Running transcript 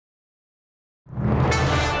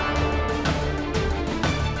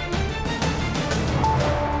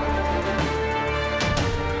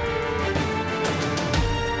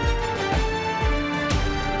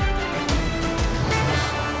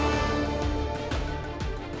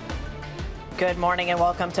Good morning and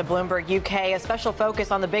welcome to Bloomberg UK, a special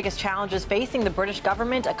focus on the biggest challenges facing the British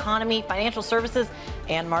government, economy, financial services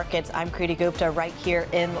and markets. I'm Kriti Gupta right here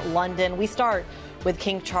in London. We start with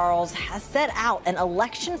King Charles has set out an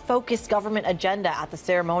election-focused government agenda at the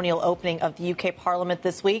ceremonial opening of the UK Parliament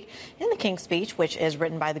this week. In the King's speech, which is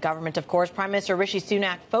written by the government, of course, Prime Minister Rishi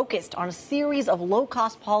Sunak focused on a series of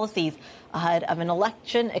low-cost policies ahead of an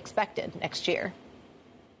election expected next year.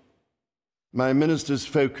 My minister's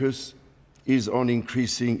focus is on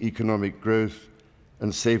increasing economic growth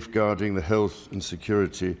and safeguarding the health and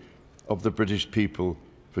security of the British people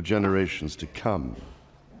for generations to come.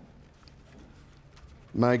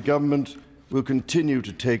 My government will continue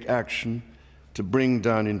to take action to bring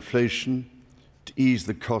down inflation, to ease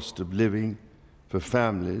the cost of living for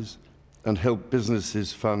families, and help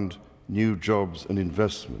businesses fund new jobs and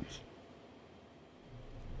investment.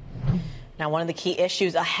 Now, one of the key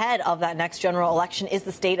issues ahead of that next general election is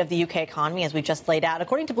the state of the UK economy, as we just laid out.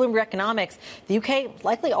 According to Bloomberg Economics, the UK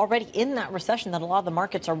likely already in that recession that a lot of the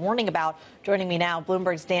markets are warning about. Joining me now,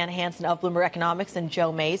 Bloomberg's Dan Hanson of Bloomberg Economics and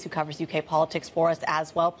Joe Mays, who covers UK politics for us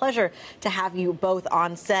as well. Pleasure to have you both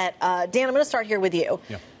on set. Dan, I'm going to start here with you.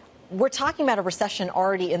 Yeah. We're talking about a recession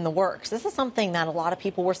already in the works. This is something that a lot of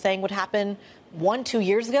people were saying would happen 1-2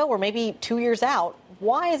 years ago, or maybe 2 years out.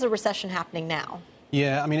 Why is a recession happening now?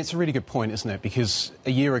 Yeah, I mean, it's a really good point, isn't it? Because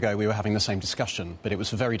a year ago we were having the same discussion, but it was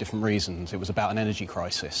for very different reasons. It was about an energy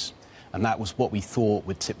crisis, and that was what we thought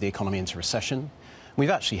would tip the economy into recession. We've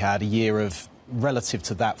actually had a year of, relative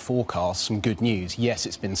to that forecast, some good news. Yes,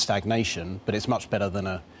 it's been stagnation, but it's much better than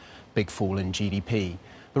a big fall in GDP.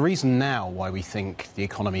 The reason now why we think the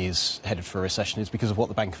economy is headed for a recession is because of what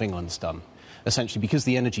the Bank of England's done. Essentially, because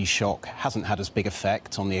the energy shock hasn't had as big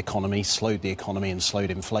effect on the economy, slowed the economy and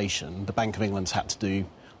slowed inflation, the Bank of England's had to do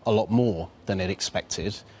a lot more than it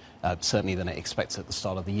expected, certainly than it expected at the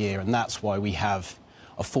start of the year. And that's why we have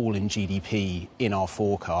a fall in GDP in our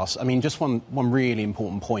forecast. I mean, just one really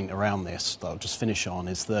important point around this that I'll just finish on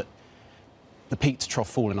is that the peak to trough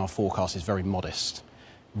fall in our forecast is very modest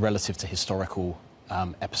relative to historical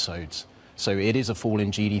episodes. So it is a fall in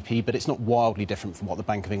GDP, but it's not wildly different from what the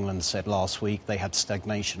Bank of England said last week. They had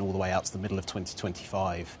stagnation all the way out to the middle of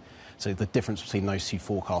 2025. So the difference between those two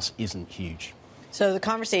forecasts isn't huge. So the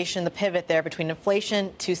conversation, the pivot there between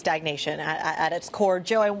inflation to stagnation at its core.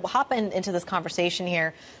 Joe, I hop into this conversation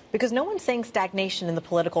here because no one's saying stagnation in the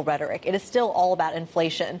political rhetoric. It is still all about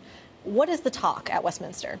inflation. What is the talk at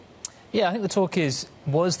Westminster? Yeah, I think the talk is,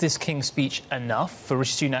 was this King's speech enough for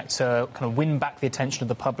Rishi Sunak to kind of win back the attention of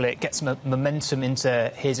the public, get some momentum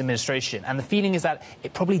into his administration? And the feeling is that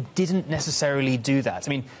it probably didn't necessarily do that. I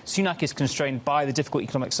mean, Sunak is constrained by the difficult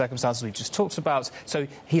economic circumstances we've just talked about, so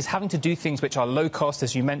he's having to do things which are low cost,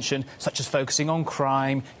 as you mentioned, such as focusing on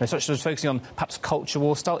crime, such as focusing on perhaps culture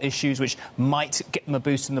war-style issues, which might get them a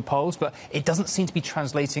boost in the polls, but it doesn't seem to be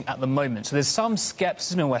translating at the moment. So there's some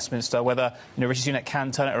scepticism in Westminster whether Rishi Sunak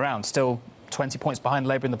can turn it around. Still 20 points behind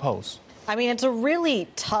Labour in the polls. I mean, it's a really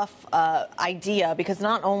tough idea because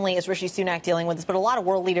not only is Rishi Sunak dealing with this, but a lot of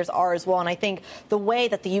world leaders are as well. And I think the way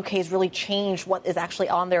that the UK has really changed what is actually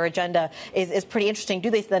on their agenda is pretty interesting. Do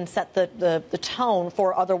they then set the tone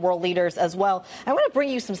for other world leaders as well? I want to bring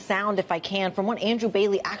you some sound, if I can, from what Andrew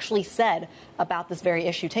Bailey actually said about this very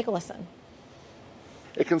issue. Take a listen.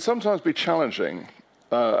 It can sometimes be challenging,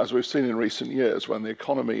 as we've seen in recent years, when the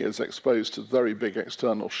economy is exposed to very big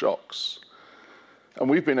external shocks. And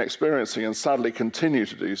we've been experiencing, and sadly continue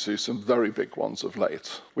to do so, some very big ones of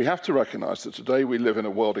late. We have to recognise that today we live in a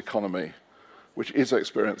world economy which is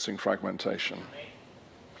experiencing fragmentation.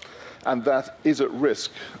 And that is at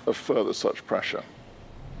risk of further such pressure.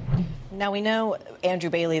 Now, we know Andrew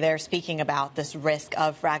Bailey there speaking about this risk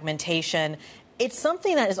of fragmentation. It's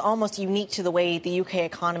something that is almost unique to the way the UK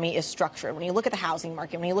economy is structured. When you look at the housing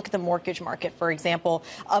market, when you look at the mortgage market, for example,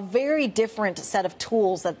 a very different set of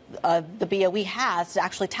tools that the BOE has to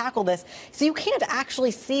actually tackle this. So you can't actually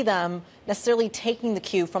see them necessarily taking the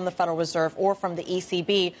cue from the Federal Reserve or from the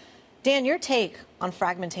ECB. Dan, your take on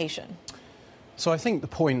fragmentation? So I think the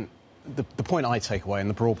point I take away, and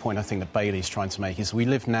the broad point I think that Bailey's trying to make, is we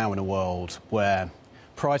live now in a world where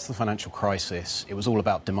prior to the financial crisis, it was all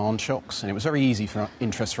about demand shocks, and it was very easy for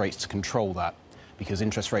interest rates to control that because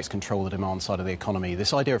interest rates control the demand side of the economy.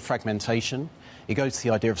 This idea of fragmentation, it goes to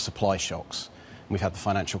the idea of supply shocks. We've had the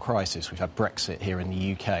financial crisis, we've had Brexit here in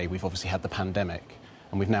the UK, we've obviously had the pandemic,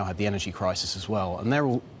 and we've now had the energy crisis as well, and they're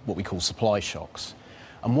all what we call supply shocks.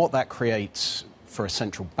 And what that creates for a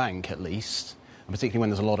central bank, at least, and particularly when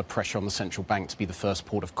there's a lot of pressure on the central bank to be the first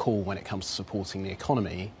port of call when it comes to supporting the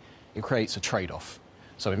economy, it creates a trade-off.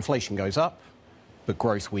 So inflation goes up, but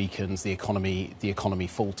growth weakens, the economy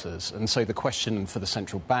falters. And so the question for the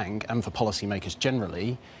central bank and for policymakers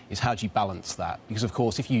generally is how do you balance that? Because, of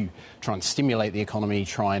course, if you try and stimulate the economy,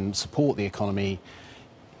 try and support the economy,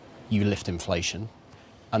 you lift inflation.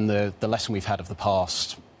 And the lesson we've had of the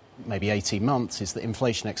past maybe 18 months is that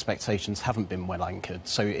inflation expectations haven't been well anchored.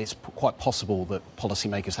 So it's quite possible that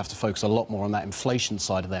policymakers have to focus a lot more on that inflation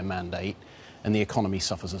side of their mandate, and the economy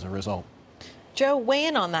suffers as a result. Joe, weigh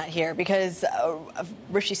in on that here, because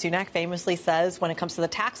Rishi Sunak famously says when it comes to the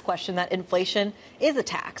tax question that inflation is a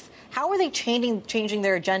tax. How are they changing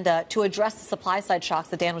their agenda to address the supply side shocks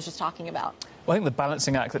that Dan was just talking about? Well, I think the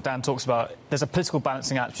balancing act that Dan talks about, there's a political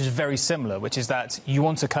balancing act which is very similar, which is that you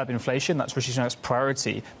want to curb inflation. That's Rishi Sunak's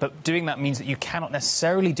priority. But doing that means that you cannot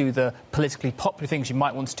necessarily do the politically popular things you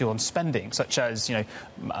might want to do on spending, such as,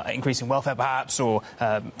 increasing welfare perhaps, or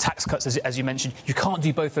tax cuts, as you mentioned. You can't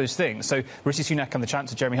do both those things. So Rishi Sunak and the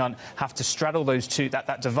Chancellor, Jeremy Hunt, have to straddle those two,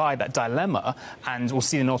 that divide, that dilemma. And we'll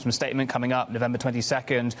see an autumn statement coming up, November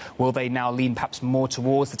 22nd. Will they now lean perhaps more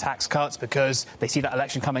towards the tax cuts because they see that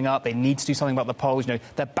election coming up? They need to do something about the polls.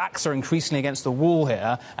 Their backs are increasingly against the wall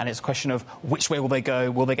here, and it's a question of which way will they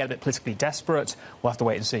go? Will they get a bit politically desperate? We'll have to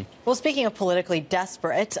wait and see. Well, speaking of politically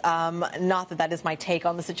desperate, not that is my take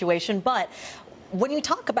on the situation, but when you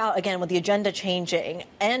talk about, again, with the agenda changing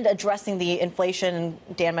and addressing the inflation,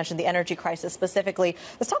 and Dan mentioned the energy crisis specifically,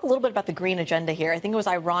 let's talk a little bit about the green agenda here. I think it was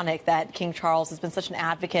ironic that King Charles has been such an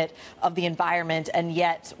advocate of the environment, and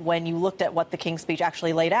yet when you looked at what the King's speech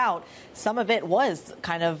actually laid out, some of it was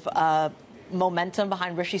kind of momentum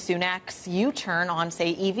behind Rishi Sunak's U-turn on,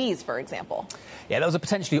 say, EVs, for example. Yeah, that was a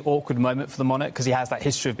potentially awkward moment for the monarch because he has that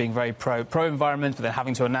history of being very pro-environment, but then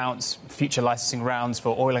having to announce future licensing rounds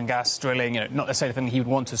for oil and gas drilling, not necessarily something he would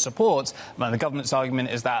want to support. The government's argument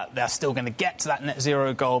is that they're still going to get to that net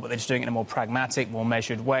zero goal, but they're just doing it in a more pragmatic, more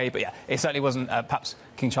measured way. But yeah, it certainly wasn't perhaps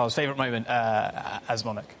King Charles' favourite moment as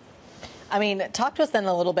monarch. I mean, talk to us then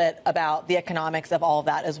a little bit about the economics of all of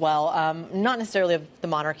that as well. Not necessarily of the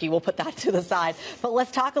monarchy, we'll put that to the side, but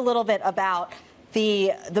let's talk a little bit about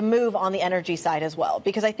the move on the energy side as well,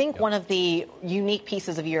 because I think one of the unique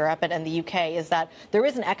pieces of Europe and the UK is that there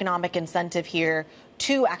is an economic incentive here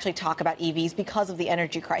to actually talk about EVs because of the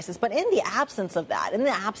energy crisis. But in the absence of that, in the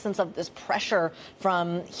absence of this pressure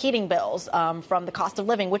from heating bills, from the cost of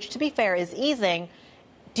living, which, to be fair, is easing,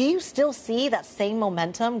 do you still see that same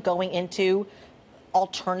momentum going into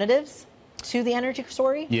alternatives to the energy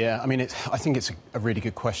story? Yeah, I mean, I think it's a really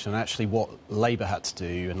good question. Actually, what Labour had to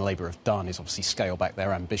do and Labour have done is obviously scale back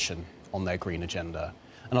their ambition on their green agenda.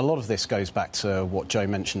 And a lot of this goes back to what Joe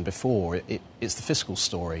mentioned before. It's the fiscal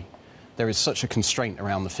story. There is such a constraint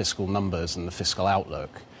around the fiscal numbers and the fiscal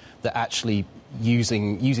outlook that actually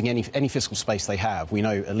using any fiscal space they have, we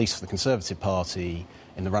know, at least for the Conservative Party,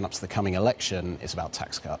 in the run-up to the coming election, it's about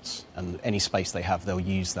tax cuts. And any space they have, they'll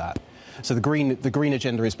use that. So the green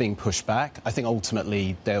agenda is being pushed back. I think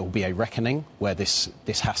ultimately there will be a reckoning where this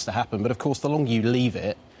has to happen. But, of course, the longer you leave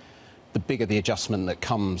it, the bigger the adjustment that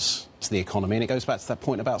comes to the economy. And it goes back to that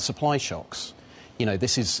point about supply shocks.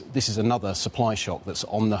 This is another supply shock that's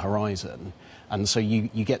on the horizon. And so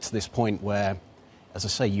you get to this point where, as I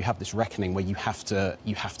say, you have this reckoning where you have to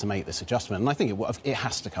make this adjustment. And I think it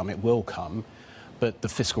has to come. It will come. But the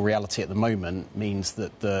fiscal reality at the moment means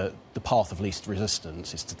that the path of least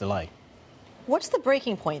resistance is to delay. What's the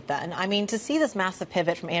breaking point then? I mean, to see this massive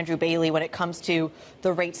pivot from Andrew Bailey when it comes to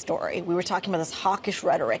the rate story, we were talking about this hawkish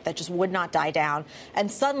rhetoric that just would not die down.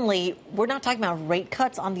 And suddenly, we're not talking about rate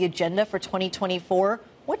cuts on the agenda for 2024.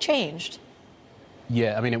 What changed?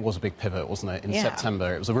 Yeah, I mean, it was a big pivot, wasn't it? In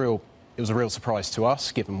September, it was a real surprise to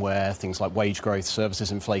us, given where things like wage growth,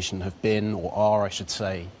 services inflation have been, or are, I should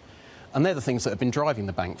say. And they're the things that have been driving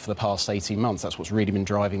the bank for the past 18 months. That's what's really been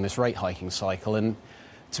driving this rate hiking cycle. And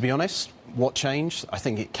to be honest, what changed? I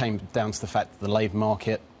think it came down to the fact that the labour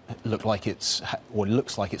market looks like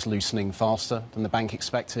it's loosening faster than the bank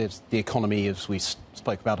expected. The economy, as we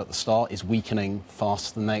spoke about at the start, is weakening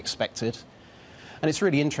faster than they expected. And it's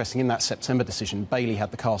really interesting, in that September decision, Bailey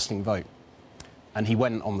had the casting vote. And he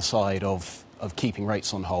went on the side of keeping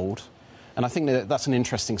rates on hold. And I think that's an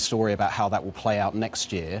interesting story about how that will play out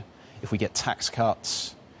next year. If we get tax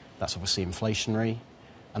cuts, that's obviously inflationary.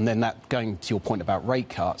 And then that, going to your point about rate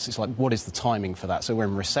cuts, it's like, what is the timing for that? So we're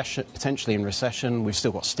in recession, potentially in recession. We've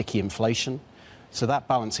still got sticky inflation. So that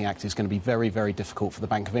balancing act is going to be very, very difficult for the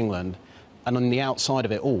Bank of England. And on the outside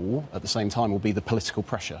of it all, at the same time, will be the political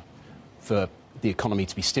pressure for the economy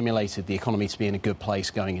to be stimulated, the economy to be in a good place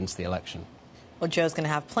going into the election. Well, Joe's going to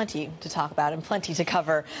have plenty to talk about and plenty to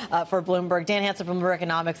cover for Bloomberg. Dan Hanson from Bloomberg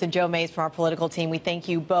Economics and Joe Mays from our political team. We thank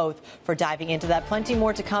you both for diving into that. Plenty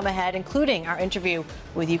more to come ahead, including our interview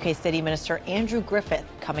with UK City Minister Andrew Griffith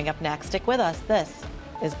coming up next. Stick with us. This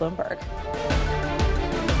is Bloomberg.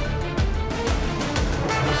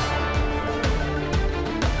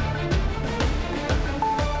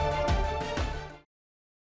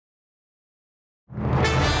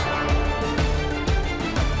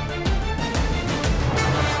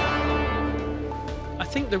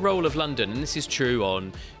 I think the role of London, and this is true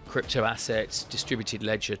on crypto assets, distributed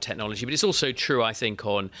ledger technology, but it's also true, I think,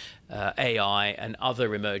 on AI and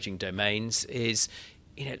other emerging domains, is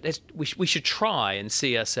we should try and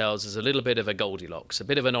see ourselves as a little bit of a Goldilocks, a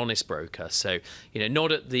bit of an honest broker. So,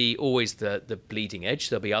 not at always the bleeding edge.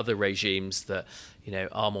 There'll be other regimes that,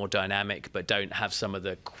 are more dynamic but don't have some of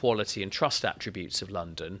the quality and trust attributes of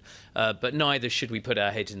London. But neither should we put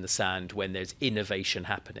our head in the sand when there's innovation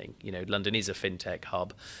happening. London is a fintech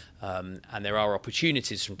hub, and there are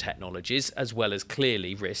opportunities from technologies as well as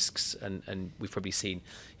clearly risks. And we've probably seen,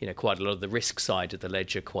 quite a lot of the risk side of the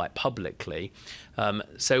ledger quite publicly.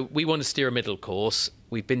 So we want to steer a middle course.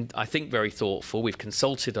 We've been, I think, very thoughtful. We've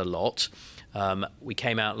consulted a lot. We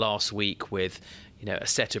came out last week with a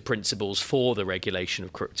set of principles for the regulation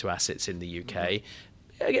of crypto assets in the UK.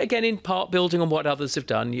 Again, in part building on what others have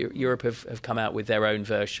done. Europe have come out with their own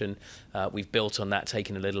version. We've built on that,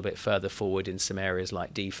 taken a little bit further forward in some areas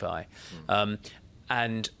like DeFi.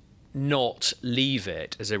 And not leave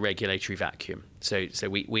it as a regulatory vacuum. So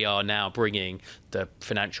we are now bringing the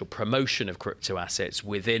financial promotion of crypto assets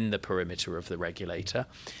within the perimeter of the regulator.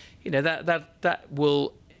 That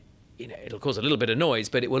will... it'll cause a little bit of noise,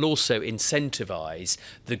 but it will also incentivize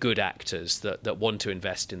the good actors that want to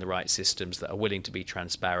invest in the right systems, that are willing to be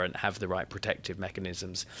transparent, have the right protective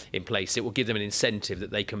mechanisms in place. It will give them an incentive that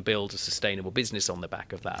they can build a sustainable business on the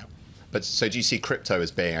back of that. But so do you see crypto as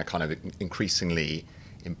being a kind of increasingly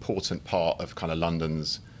important part of kind of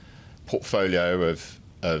London's portfolio of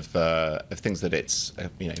things that it's,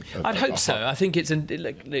 I'd hope so. I think it's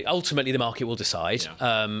ultimately the market will decide,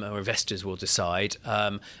 or investors will decide.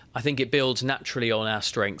 I think it builds naturally on our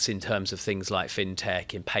strengths in terms of things like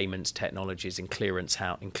fintech, in payments technologies, in clearance,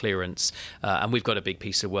 and we've got a big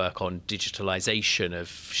piece of work on digitalisation of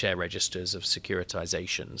share registers, of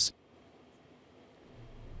securitisations.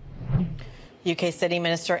 UK City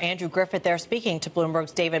Minister Andrew Griffith there speaking to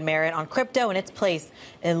Bloomberg's David Merritt on crypto and its place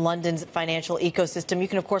in London's financial ecosystem. You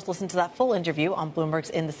can, of course, listen to that full interview on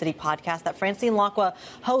Bloomberg's In the City podcast that Francine Lacqua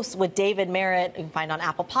hosts with David Merritt. You can find on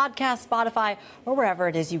Apple Podcasts, Spotify, or wherever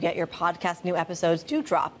it is you get your podcast. New episodes do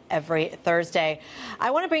drop every Thursday.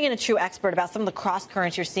 I want to bring in a true expert about some of the cross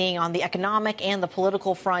currents you're seeing on the economic and the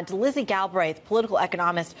political front. Lizzy Galbraith, political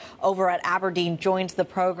economist over at Aberdeen, joins the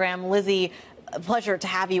program. Lizzy, a pleasure to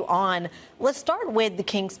have you on. Let's start with the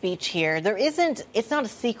King's Speech here. It's not a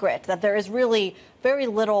secret that there is really very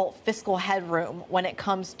little fiscal headroom when it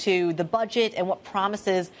comes to the budget and what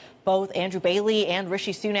promises both Andrew Bailey and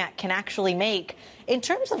Rishi Sunak can actually make. In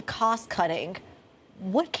terms of cost cutting,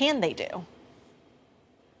 what can they do?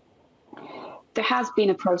 There has been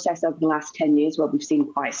a process over the last 10 years where we've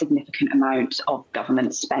seen quite a significant amount of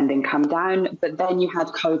government spending come down. But then you had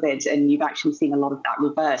COVID and you've actually seen a lot of that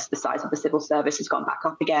reverse. The size of the civil service has gone back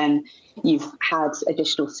up again. You've had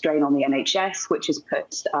additional strain on the NHS, which has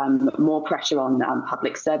put more pressure on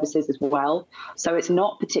public services as well. So it's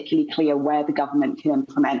not particularly clear where the government can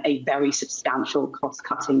implement a very substantial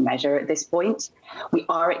cost-cutting measure at this point. We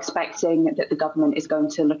are expecting that the government is going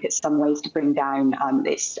to look at some ways to bring down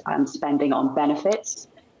its spending on benefits.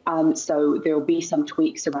 So there will be some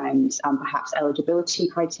tweaks around perhaps eligibility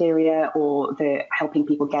criteria or the helping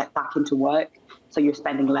people get back into work. So you're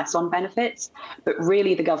spending less on benefits. But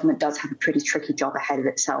really, the government does have a pretty tricky job ahead of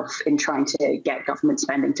itself in trying to get government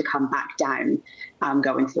spending to come back down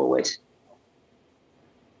going forward.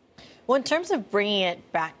 Well, in terms of bringing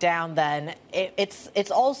it back down, then,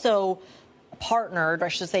 it's also partnered, or I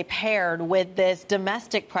should say paired, with this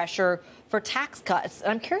domestic pressure for tax cuts.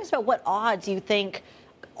 And I'm curious about what odds you think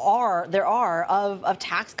there are of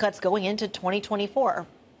tax cuts going into 2024.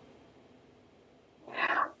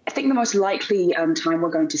 I think the most likely time we're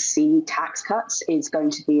going to see tax cuts is going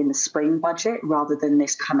to be in the spring budget rather than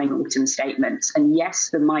this coming autumn statement. And yes,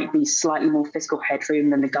 there might be slightly more fiscal headroom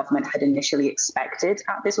than the government had initially expected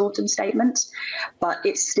at this autumn statement, but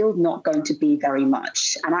it's still not going to be very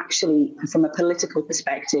much. And actually, from a political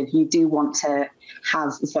perspective, you do want to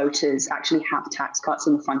have voters actually have tax cuts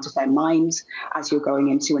in the front of their minds as you're going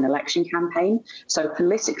into an election campaign. So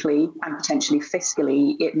politically and potentially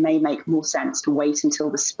fiscally, it may make more sense to wait until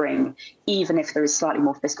the spring spring, even if there is slightly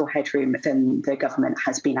more fiscal headroom than the government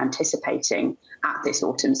has been anticipating at this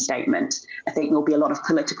autumn statement. I think there'll be a lot of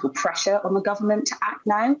political pressure on the government to act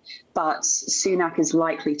now, but Sunak is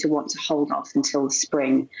likely to want to hold off until the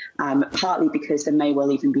spring, partly because there may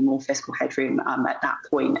well even be more fiscal headroom at that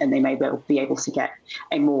point, and they may well be able to get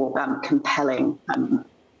a more compelling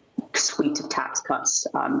suite of tax cuts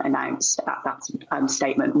announced at that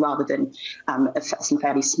statement, rather than some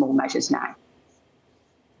fairly small measures now.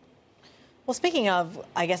 Well, speaking of,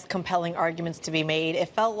 I guess, compelling arguments to be made, it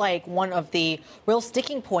felt like one of the real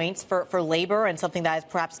sticking points for Labour, and something that has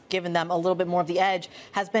perhaps given them a little bit more of the edge,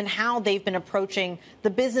 has been how they've been approaching the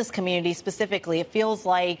business community specifically. It feels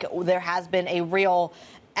like there has been a real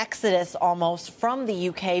exodus almost from the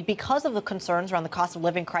UK because of the concerns around the cost of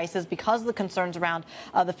living crisis, because of the concerns around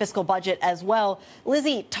the fiscal budget as well.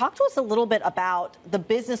 Lizzy, talk to us a little bit about the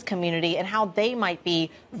business community and how they might be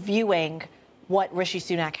viewing what Rishi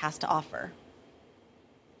Sunak has to offer.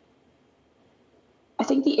 I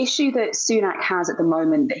think the issue that Sunak has at the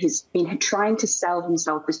moment, that he's been trying to sell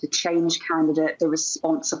himself as the change candidate, the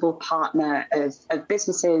responsible partner of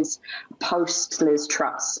businesses post Liz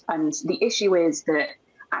Truss. And the issue is that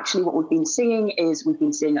actually what we've been seeing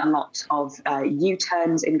a lot of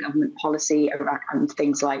U-turns in government policy around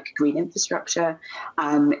things like green infrastructure.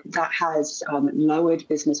 That has lowered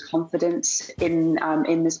business confidence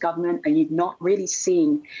in this government, and you've not really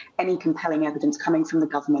seen any compelling evidence coming from the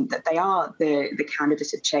government that they are the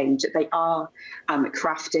candidate of change, that they are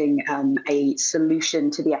crafting a solution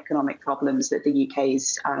to the economic problems that the UK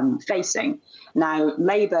is facing. Now,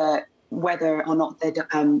 Labour, whether or not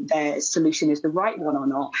their solution is the right one or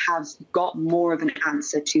not, have got more of an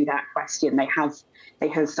answer to that question. They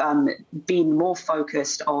have been more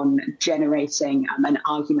focused on generating an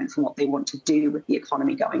argument for what they want to do with the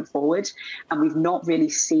economy going forward, and we've not really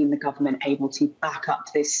seen the government able to back up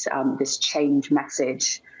this change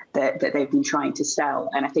message that they've been trying to sell.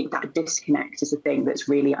 And I think that disconnect is the thing that's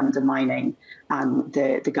really undermining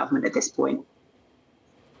the government at this point.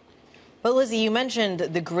 But Lizzy, you mentioned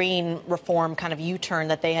the green reform kind of U-turn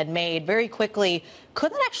that they had made very quickly.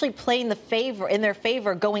 Could that actually play in their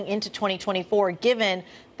favor going into 2024, given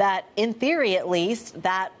that, in theory at least,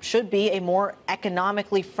 that should be a more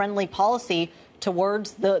economically friendly policy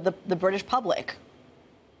towards the British public?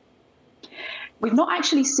 We've not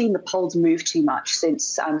actually seen the polls move too much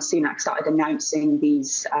since Sunak started announcing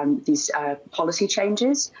these policy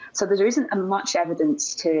changes. So there isn't much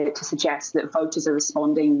evidence to suggest that voters are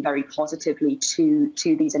responding very positively to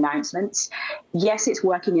these announcements. Yes, it's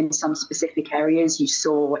working in some specific areas. You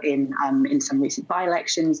saw in some recent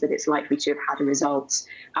by-elections that it's likely to have had a result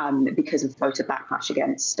because of voter backlash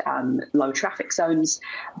against low traffic zones.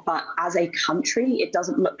 But as a country, it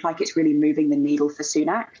doesn't look like it's really moving the needle for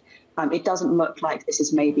Sunak. It doesn't look like this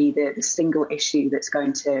is maybe the single issue that's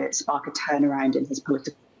going to spark a turnaround in his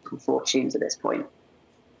political fortunes at this point.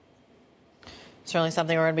 Certainly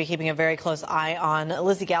something we're going to be keeping a very close eye on.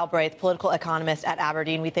 Lizzy Galbraith, political economist at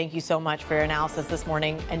Aberdeen, we thank you so much for your analysis this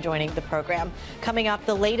morning and joining the program. Coming up,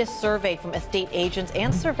 the latest survey from estate agents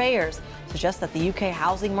and surveyors suggests that the UK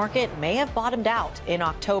housing market may have bottomed out in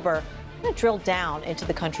October. We're going to drill down into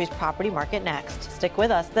the country's property market next. Stick with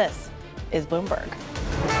us. This is Bloomberg.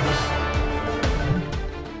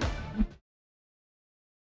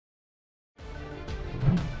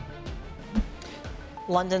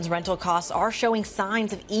 London's rental costs are showing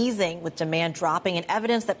signs of easing, with demand dropping and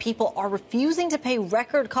evidence that people are refusing to pay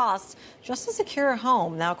record costs just to secure a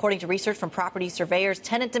home. Now, according to research from property surveyors,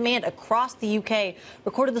 tenant demand across the UK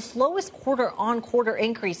recorded the slowest quarter-on-quarter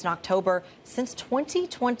increase in October since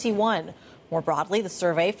 2021. More broadly, the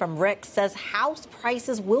survey from RIC says house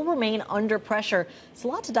prices will remain under pressure. It's a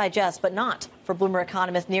lot to digest, but not for Bloomberg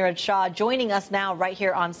economist Neeraj Shah, joining us now right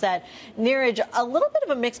here on set. Neeraj, a little bit of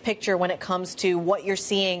a mixed picture when it comes to what you're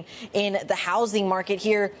seeing in the housing market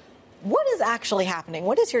here. What is actually happening?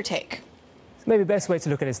 What is your take? So maybe the best way to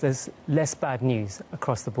look at it is there's less bad news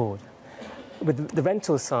across the board. With the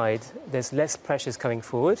rental side, there's less pressures coming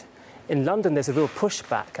forward. In London, there's a real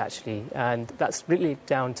pushback, actually, and that's really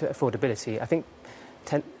down to affordability. I think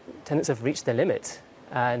tenants have reached their limit,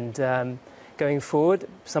 and going forward,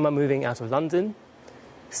 some are moving out of London.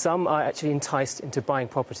 Some are actually enticed into buying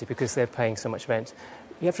property because they're paying so much rent.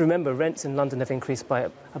 You have to remember, rents in London have increased by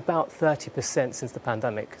about 30% since the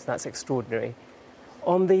pandemic. So that's extraordinary.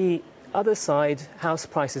 On the other side, house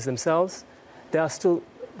prices themselves, they are still,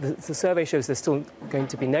 the survey shows they're still going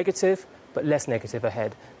to be negative, but less negative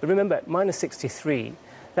ahead. But remember, at minus 63,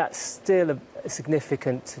 that's still a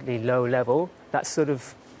significantly low level. That's sort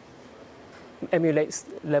of emulates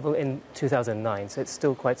level in 2009, so it's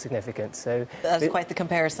still quite significant. So that's quite the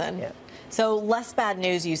comparison. Yeah. So less bad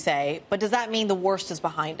news, you say, but does that mean the worst is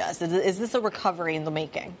behind us? Is this a recovery in the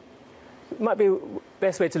making? Might be the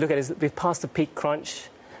best way to look at it is we've passed the peak crunch,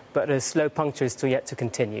 but a slow puncture is still yet to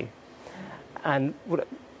continue. And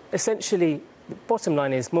essentially, the bottom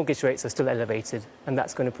line is mortgage rates are still elevated, and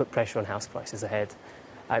that's going to put pressure on house prices ahead.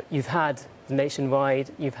 You've had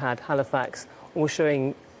Nationwide, you've had Halifax, all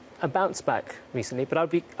showing a bounce back recently, but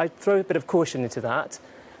I'd throw a bit of caution into that.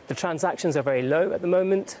 The transactions are very low at the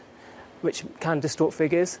moment, which can distort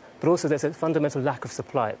figures, but also there's a fundamental lack of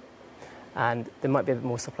supply, and there might be a bit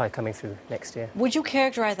more supply coming through next year. Would you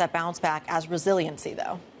characterize that bounce back as resiliency,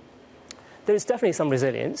 though? There is definitely some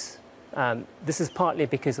resilience. This is partly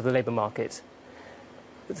because of the labour market.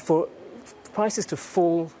 For prices to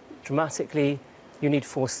fall dramatically, you need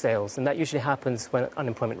forced sales, and that usually happens when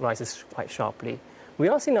unemployment rises quite sharply. We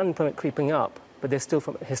are seeing unemployment creeping up, but they're still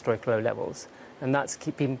from historic low levels, and that's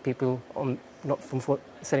keeping people not from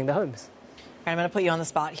selling their homes. I'm going to put you on the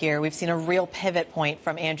spot here. We've seen a real pivot point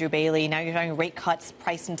from Andrew Bailey. Now you're having rate cuts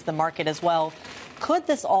priced into the market as well. Could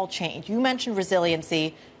this all change? You mentioned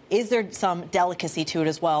resiliency. Is there some delicacy to it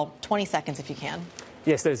as well? 20 seconds if you can.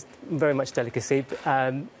 Yes, there's very much delicacy.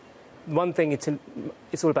 One thing,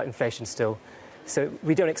 it's all about inflation still. So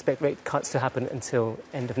we don't expect rate cuts to happen until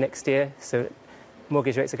end of next year. So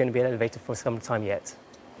mortgage rates are going to be elevated for some time yet.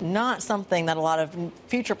 Not something that a lot of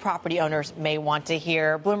future property owners may want to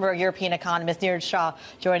hear. Bloomberg European economist Neeraj Shah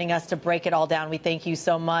joining us to break it all down. We thank you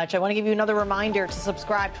so much. I want to give you another reminder to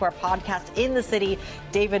subscribe to our podcast In the City.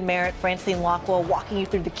 David Merritt, Francine Lockwell walking you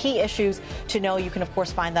through the key issues to know. You can, of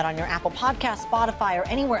course, find that on your Apple Podcast, Spotify, or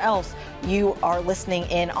anywhere else you are listening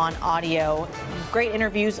in on audio. Great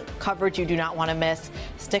interviews, coverage you do not want to miss.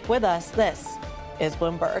 Stick with us. This is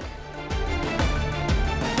Bloomberg.